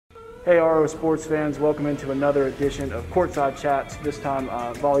Hey RO sports fans, welcome into another edition of Courtside Chats, this time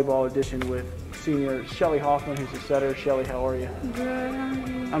volleyball edition with senior Shelly Hoffman, who's a setter. Shelly, how are you? Good, how are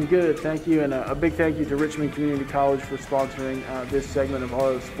you? I'm good, thank you, and a big thank you to Richmond Community College for sponsoring this segment of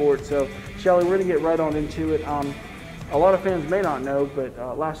RO Sports. So Shelly, we're going to get right on into it. A lot of fans may not know,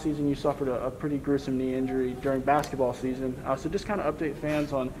 but last season you suffered a pretty gruesome knee injury during basketball season. So just kind of update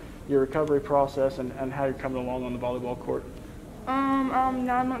fans on your recovery process and how you're coming along on the volleyball court. I'm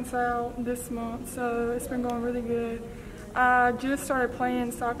 9 months out this month, so it's been going really good. I just started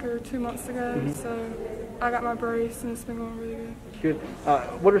playing soccer 2 months ago, so I got my brace and it's been going really good. Good.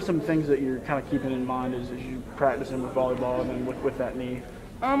 What are some things that you're kind of keeping in mind as you practicing with volleyball and then with that knee?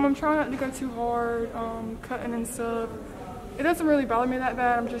 I'm trying not to go too hard, cutting and stuff. It doesn't really bother me that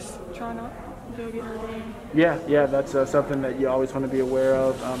bad. I'm just trying not to get hurt again. Yeah, that's something that you always want to be aware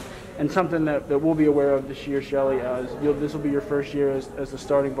of. And something that we'll be aware of this year, Shelly, this will be your first year as the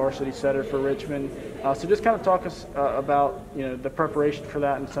starting varsity setter for Richmond. So just kind of talk us about the preparation for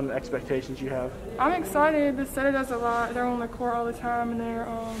that and some of the expectations you have. I'm excited. The setter does a lot. They're on the court all the time, and they're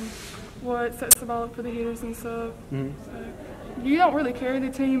what sets the ball up for the hitters and stuff. So you don't really carry the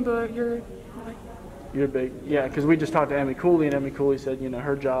team, but you're big, yeah, because we just talked to Emmy Cooley, and Emmy Cooley said,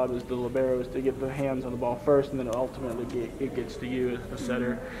 her job as the libero is to get the hands on the ball first, and then ultimately it gets to you as the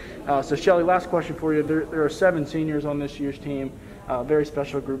setter. So, Shelly, last question for you. There are 7 seniors on this year's team, very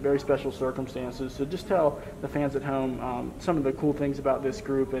special group, very special circumstances. So just tell the fans at home some of the cool things about this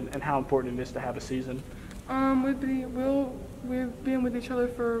group and how important it is to have a season. We've been with each other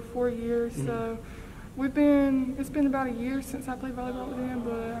for 4 years, so it's been about a year since I played volleyball with them,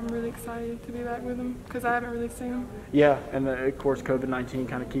 but I'm really excited to be back with them because I haven't really seen them. Yeah, and of course COVID-19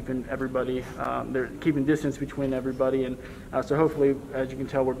 kind of keeping everybody, they're keeping distance between everybody, and so hopefully, as you can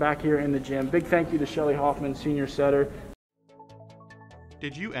tell, we're back here in the gym. Big thank you to Shelly Hoffman, senior setter.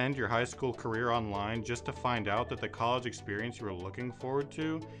 Did you end your high school career online just to find out that the college experience you were looking forward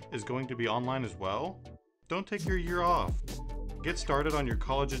to is going to be online as well? Don't take your year off. Get started on your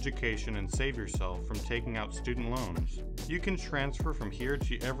college education and save yourself from taking out student loans. You can transfer from here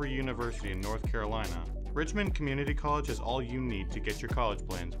to every university in North Carolina. Richmond Community College has all you need to get your college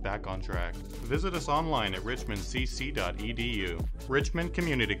plans back on track. Visit us online at richmondcc.edu. Richmond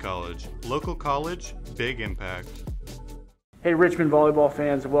Community College. Local college, big impact. Hey Richmond volleyball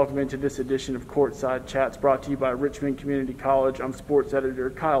fans, and welcome into this edition of Courtside Chats brought to you by Richmond Community College. I'm sports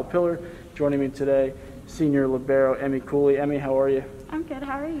editor Kyle Pillar. Joining me today, senior libero Emmy Cooley. Emmy, how are you? I'm good.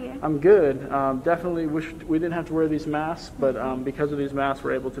 How are you? I'm good. Definitely wish we didn't have to wear these masks, but because of these masks,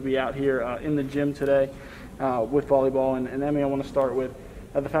 we're able to be out here in the gym today with volleyball. And Emmy, I want to start with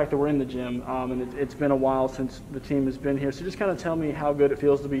the fact that we're in the gym, and it's been a while since the team has been here. So just kind of tell me how good it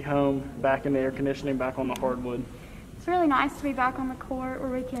feels to be home, back in the air conditioning, back on the hardwood. It's really nice to be back on the court where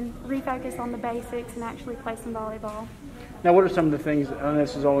we can refocus on the basics and actually play some volleyball. Now, what are some of the things, and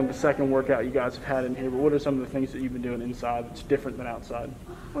this is only the second workout you guys have had in here, but what are some of the things that you've been doing inside that's different than outside?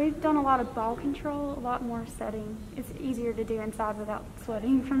 We've done a lot of ball control, a lot more setting. It's easier to do inside without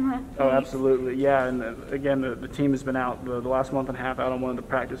sweating from the Oh, absolutely, yeah, and again, the team has been out the last month and a half out on one of the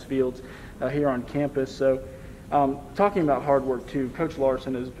practice fields here on campus. So talking about hard work too, Coach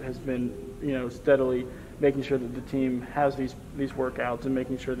Larson has been steadily making sure that the team has these workouts and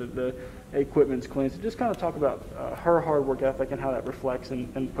making sure that the equipment's clean. So just kind of talk about her hard work ethic and how that reflects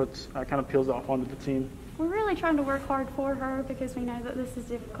and puts kind of peels off onto the team. We're really trying to work hard for her because we know that this is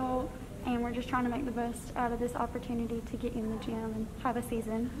difficult, and we're just trying to make the best out of this opportunity to get in the gym and have a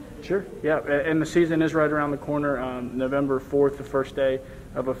season. Sure, yeah, and the season is right around the corner. November 4th, the first day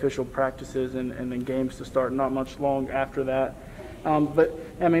of official practices, and then games to start not much long after that. But,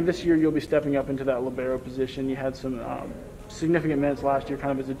 I mean, this year you'll be stepping up into that libero position. You had some significant minutes last year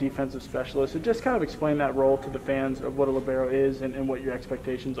kind of as a defensive specialist. So just kind of explain that role to the fans of what a libero is and what your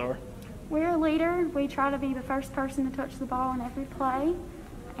expectations are. We're a leader. We try to be the first person to touch the ball in every play.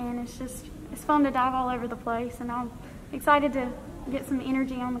 And it's fun to dive all over the place. And I'm excited to get some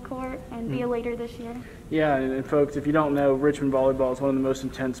energy on the court and be a leader this year. Yeah, and folks, if you don't know, Richmond volleyball is one of the most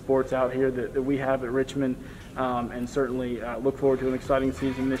intense sports out here that we have at Richmond, and certainly look forward to an exciting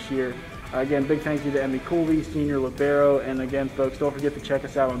season this year. Again, big thank you to Emmy Cooley, senior libero, and again, folks, don't forget to check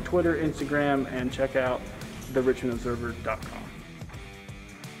us out on Twitter, Instagram, and check out therichmondobserver.com.